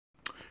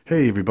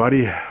Hey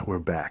everybody, we're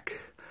back.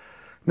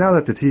 Now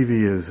that the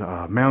TV is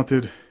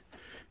mounted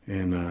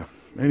in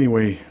any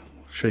way,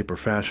 shape, or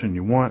fashion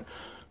you want,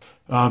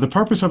 the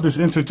purpose of this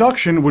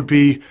introduction would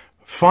be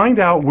find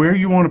out where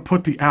you want to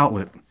put the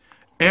outlet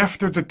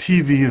after the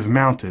TV is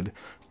mounted,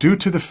 due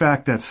to the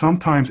fact that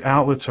sometimes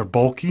outlets are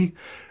bulky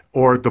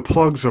or the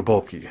plugs are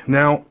bulky.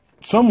 Now,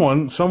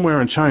 someone somewhere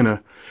in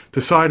China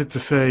decided to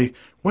say,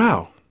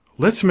 wow,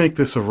 let's make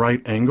this a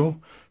right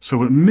angle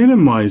so it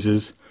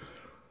minimizes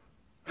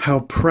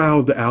how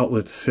proud the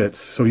outlet sits,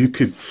 so you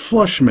could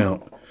flush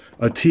mount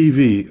a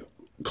TV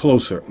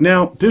closer.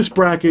 Now, this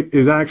bracket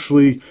is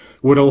actually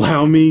would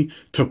allow me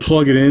to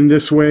plug it in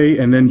this way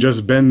and then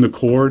just bend the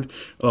cord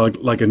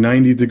like a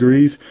 90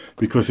 degrees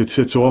because it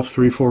sits off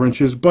 3-4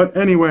 inches. But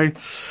anyway,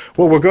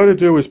 what we're going to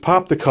do is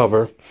pop the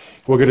cover.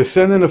 We're going to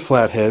send in a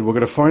flathead. We're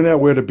going to find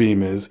out where the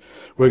beam is.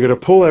 We're going to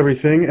pull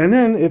everything, and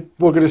then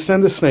we're going to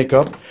send the snake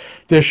up.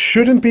 There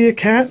shouldn't be a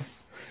cat,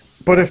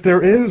 but if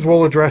there is,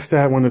 we'll address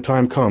that when the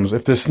time comes.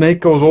 If the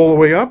snake goes all the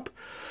way up,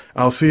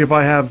 I'll see if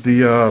I have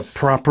the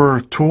proper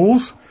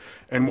tools,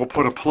 and we'll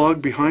put a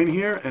plug behind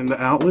here, and the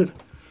outlet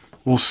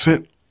will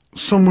sit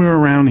somewhere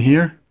around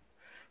here.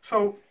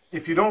 So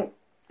if you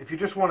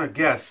just want to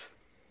guess,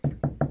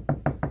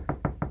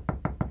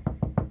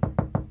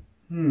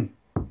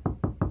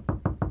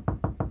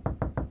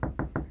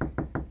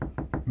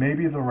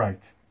 maybe the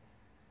right.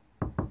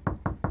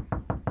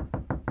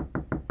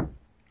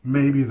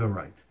 Maybe the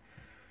right.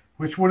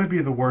 Which wouldn't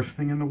be the worst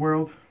thing in the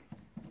world,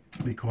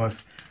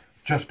 because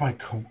just by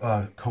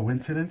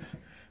coincidence,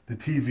 the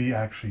TV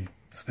actually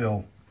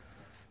still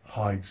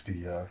hides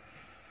the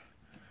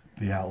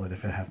outlet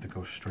if it have to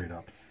go straight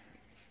up.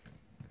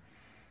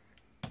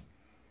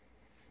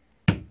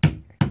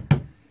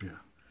 Yeah,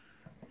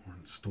 we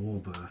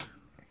installed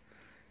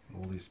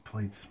all these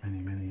plates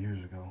many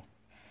years ago.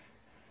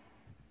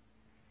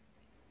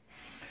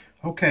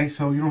 Okay,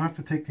 so you don't have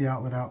to take the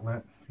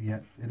outlet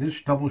yet. It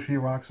is double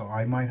sheetrock, so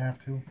I might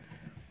have to.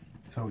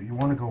 So you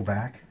want to go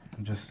back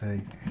and just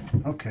say,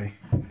 okay,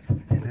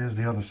 there's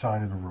the other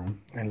side of the room.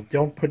 And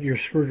don't put your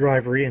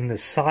screwdriver in the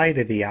side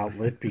of the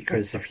outlet,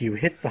 because if you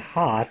hit the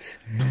hot,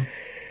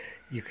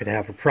 you could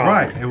have a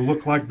problem. Right, it will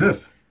look like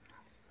this.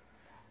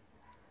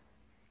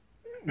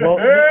 Well,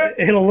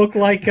 it'll look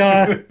like,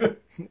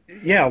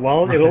 yeah,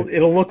 well, right.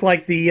 it'll look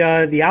like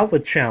the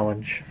outlet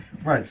challenge.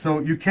 Right, so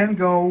you can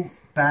go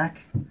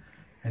back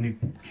and you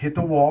hit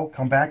the wall,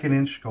 come back an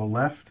inch, go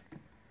left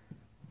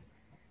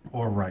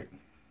or right.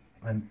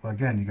 And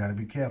again, you got to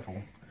be careful.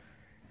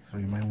 So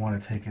you might want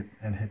to take it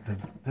and hit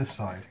this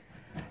side.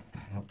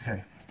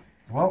 Okay.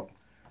 Well,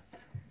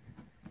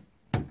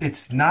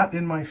 it's not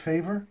in my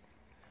favor,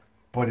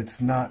 but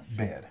it's not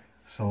bad.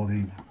 So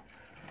the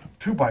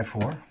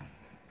 2x4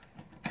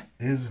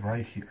 is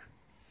right here.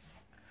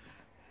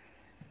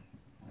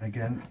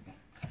 Again,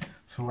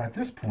 so at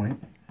this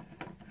point,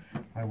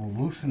 I will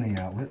loosen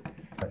the outlet.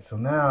 Right, so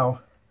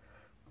now,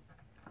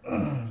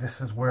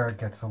 this is where it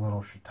gets a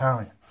little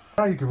Italian.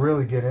 Now you can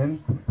really get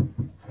in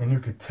and you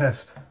could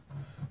test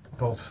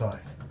both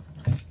sides.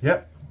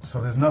 Yep,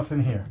 so there's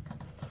nothing here.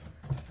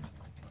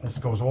 This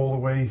goes all the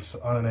way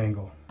on an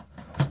angle.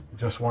 You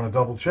just want to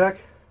double check.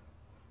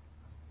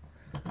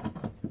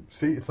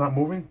 See, it's not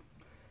moving.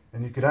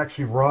 And you could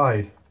actually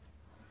ride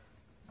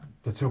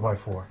the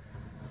 2x4. Okay.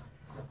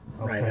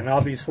 Right, and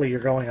obviously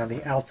you're going on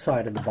the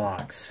outside of the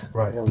box.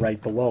 Right. Or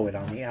right below it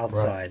on the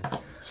outside.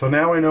 Right. So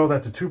now I know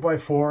that the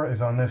 2x4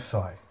 is on this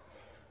side.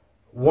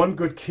 One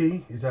good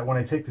key is that when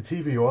I take the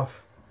TV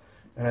off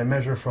and I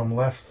measure from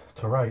left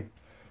to right,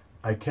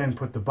 I can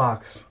put the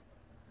box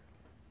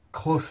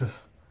closest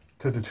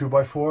to the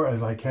 2x4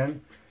 as I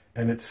can,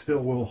 and it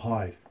still will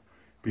hide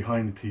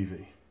behind the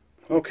TV.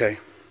 Okay,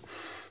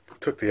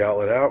 took the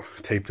outlet out,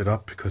 taped it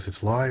up because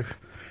it's live,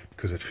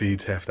 because it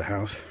feeds half the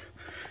house.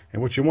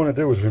 And what you want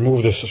to do is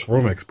remove this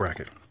Romex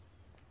bracket,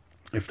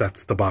 if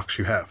that's the box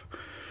you have.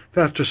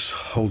 That just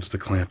holds the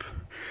clamp.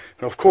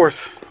 Now, of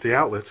course, the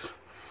outlets,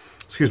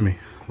 the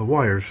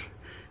wires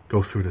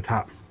go through the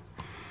top.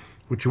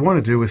 What you want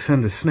to do is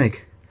send the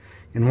snake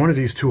in one of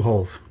these two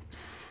holes,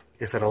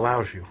 if it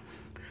allows you,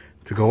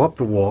 to go up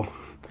the wall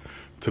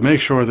to make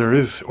sure there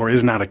is or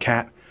is not a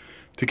cat,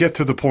 to get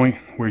to the point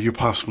where you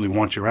possibly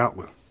want your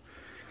outlet.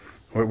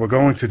 What we're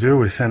going to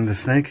do is send the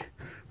snake,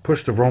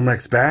 push the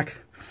Romex back.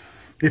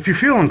 If you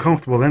feel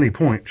uncomfortable at any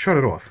point, shut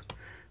it off.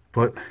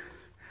 But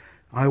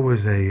I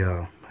was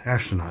a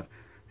astronaut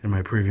in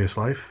my previous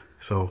life,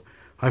 so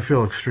I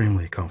feel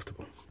extremely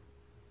comfortable.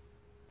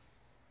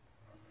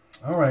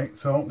 Alright,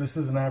 so this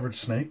is an average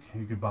snake.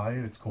 You could buy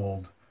it. It's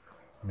called,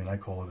 I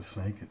call it a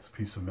snake. It's a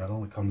piece of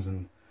metal. It comes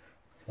in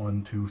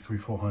 1, 2, 3,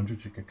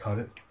 400. You could cut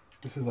it.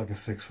 This is like a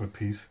 6-foot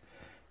piece.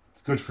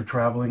 It's good for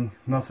traveling.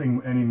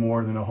 Nothing any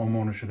more than a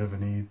homeowner should ever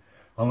need,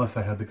 unless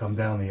I had to come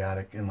down the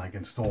attic and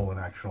install an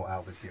actual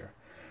outlet here.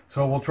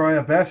 So we'll try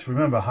our best.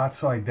 Remember, hot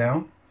side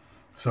down,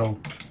 so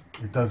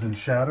it doesn't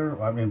shatter.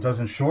 It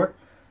doesn't short.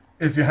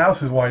 If your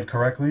house is wired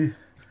correctly,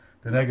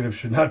 the negative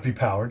should not be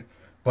powered.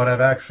 But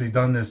I've actually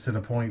done this to the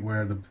point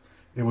where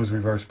it was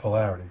reverse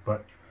polarity.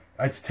 But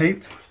It's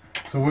taped,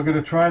 so we're going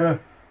to try to,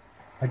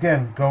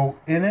 again, go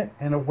in it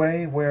in a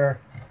way where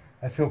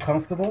I feel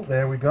comfortable.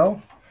 There we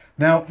go.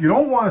 Now, you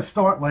don't want to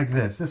start like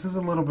this. This is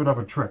a little bit of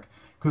a trick,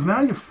 because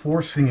now you're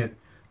forcing it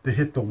to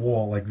hit the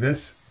wall like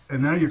this,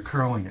 and now you're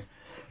curling it.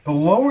 The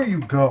lower you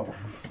go,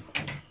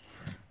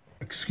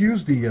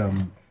 excuse the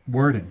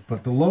wording,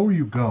 but the lower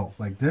you go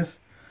like this,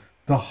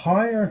 the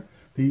higher,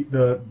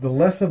 the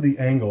less of the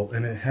angle,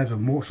 and it has a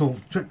more, so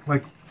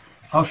like,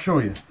 I'll show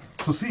you.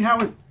 So see how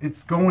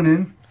it's going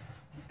in,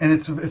 and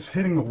it's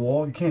hitting the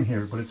wall. You can't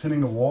hear it, but it's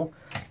hitting the wall.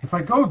 If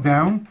I go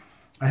down,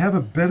 I have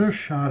a better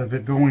shot of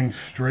it going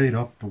straight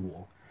up the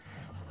wall.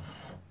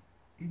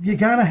 You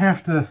gotta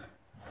have to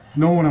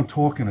know what I'm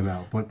talking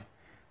about, but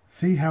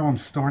see how I'm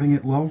starting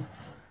it low?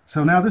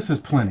 So now this is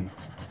plenty.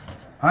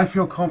 I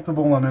feel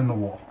comfortable, I'm in the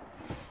wall.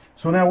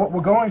 So now what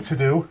we're going to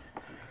do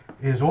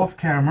is off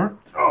camera,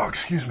 oh,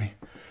 excuse me.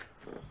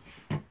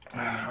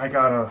 I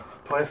got a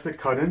plastic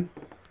cut-in.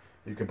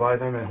 You could buy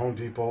them at Home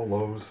Depot,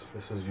 Lowe's.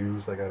 This is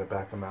used, I gotta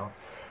back them out.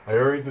 I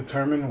already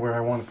determined where I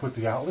want to put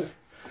the outlet.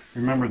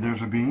 Remember,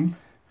 there's a beam.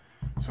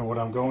 So what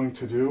I'm going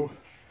to do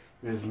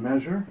is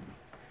measure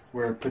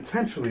where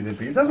potentially to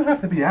be. It doesn't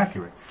have to be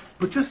accurate,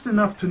 but just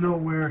enough to know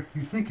where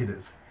you think it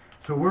is.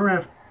 So we're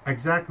at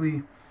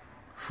exactly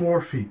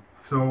 4 feet.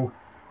 So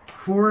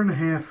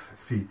 4.5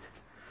 feet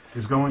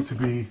is going to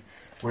be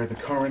where the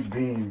current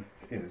beam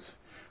is.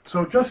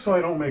 So just so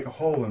I don't make a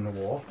hole in the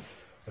wall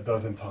a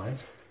dozen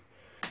times,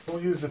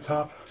 we'll use the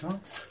top. No?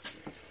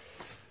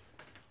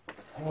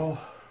 We'll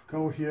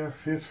go here.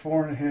 Here's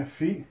 4.5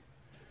 feet.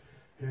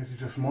 Here's, you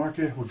just mark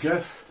it. We'll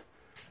guess.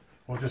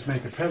 We'll just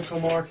make a pencil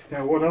mark.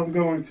 Now what I'm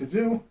going to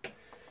do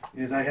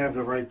is I have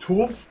the right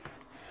tool.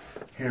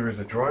 Here is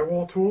a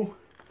drywall tool.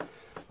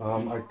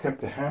 I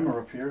kept the hammer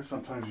up here.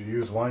 Sometimes you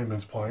use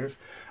lineman's pliers.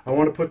 I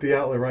want to put the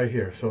outlet right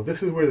here. So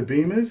this is where the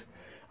beam is.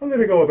 I'm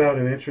going to go about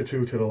 1 inch or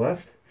 2 to the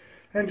left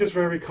and just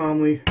very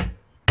calmly.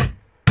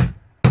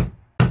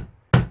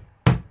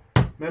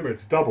 Remember,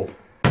 it's doubled,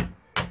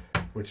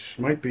 which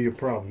might be a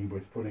problem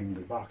with putting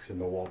the box in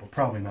the wall, but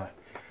probably not.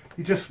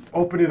 You just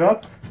open it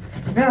up.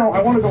 Now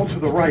I want to go to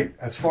the right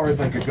as far as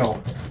I could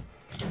go.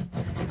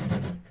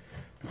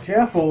 Be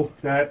careful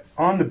that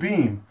on the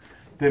beam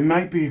there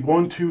might be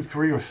 1, 2,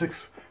 3, or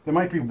 6. There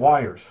might be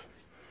wires.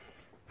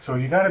 So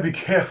you got to be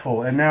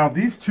careful. And now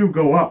these two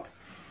go up.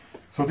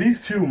 So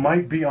these two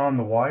might be on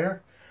the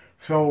wire.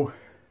 So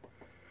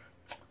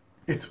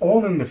it's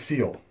all in the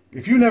feel.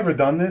 If you've never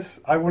done this,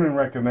 I wouldn't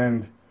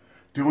recommend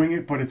doing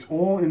it, but it's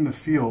all in the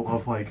feel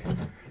of, like,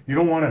 you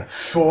don't want to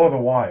saw the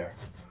wire.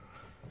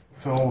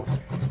 So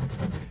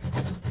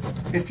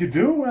if you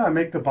do,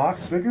 make the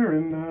box bigger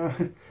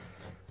and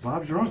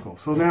Bob's your uncle.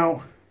 So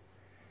now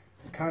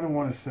I kind of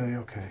want to say,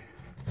 okay,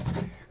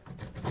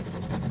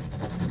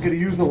 I'm going to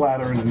use the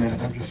ladder in a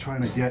minute. I'm just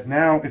trying to get,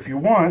 now if you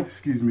want,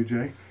 excuse me,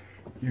 Jay,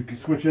 you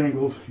could switch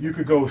angles. You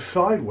could go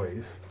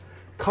sideways,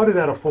 cut it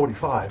at a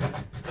 45,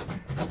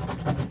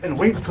 and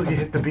wait until you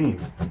hit the beam.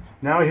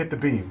 Now I hit the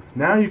beam.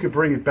 Now you could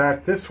bring it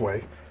back this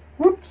way.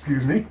 Whoop,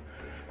 excuse me.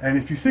 And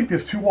if you think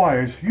there's 2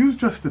 wires, use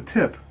just the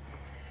tip.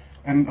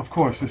 And of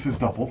course, this is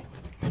double.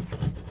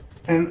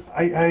 And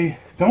I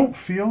don't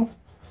feel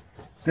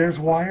there's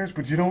wires,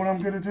 but you know what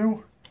I'm going to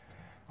do?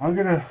 I'm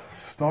going to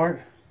start.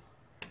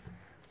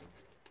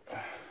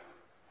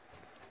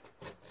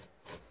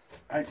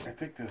 I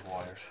think there's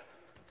wires.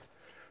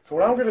 So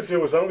what I'm going to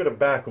do is I'm going to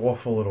back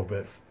off a little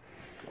bit.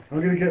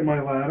 I'm going to get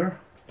my ladder.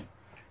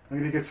 I'm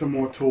going to get some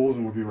more tools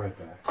and we'll be right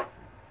back.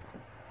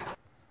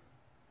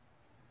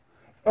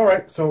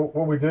 Alright, so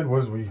what we did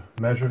was we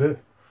measured it.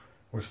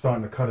 We're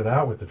starting to cut it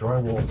out with the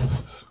drywall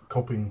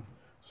coping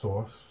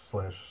saw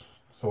 /saw.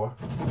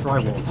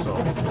 Drywall saw.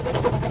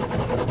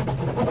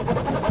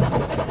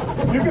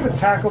 You're going to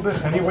tackle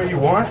this any way you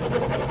want.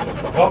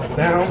 Up,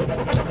 down,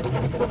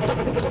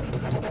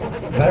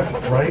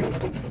 left, right.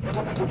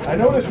 I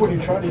notice when you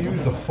try to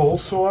use the full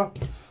saw,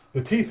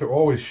 the teeth are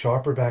always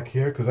sharper back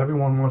here because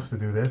everyone wants to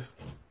do this.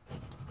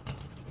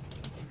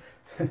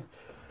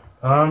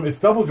 It's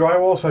double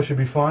drywall, so I should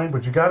be fine,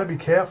 but you got to be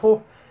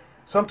careful.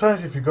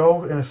 Sometimes if you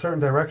go in a certain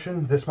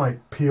direction, this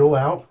might peel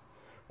out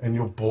and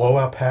you'll blow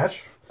out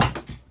patch.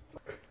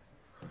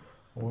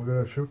 We're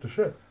going to shoot the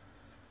shit.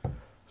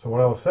 So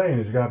what I was saying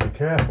is you got to be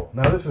careful.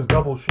 Now this is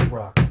double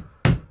sheetrock.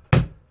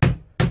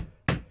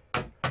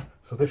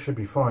 So this should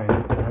be fine.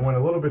 I went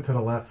a little bit to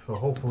the left, so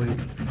hopefully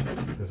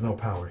there's no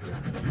power here.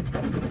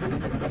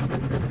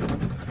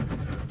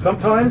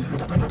 Sometimes,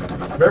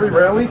 very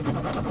rarely,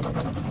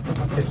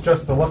 it's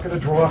just the luck of the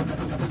draw,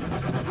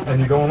 and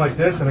you're going like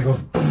this, and it goes,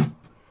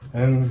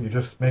 and you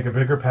just make a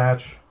bigger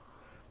patch.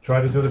 Try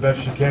to do the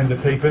best you can to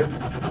tape it.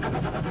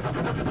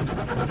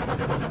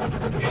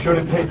 You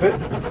shouldn't tape it,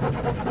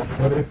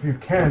 but if you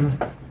can,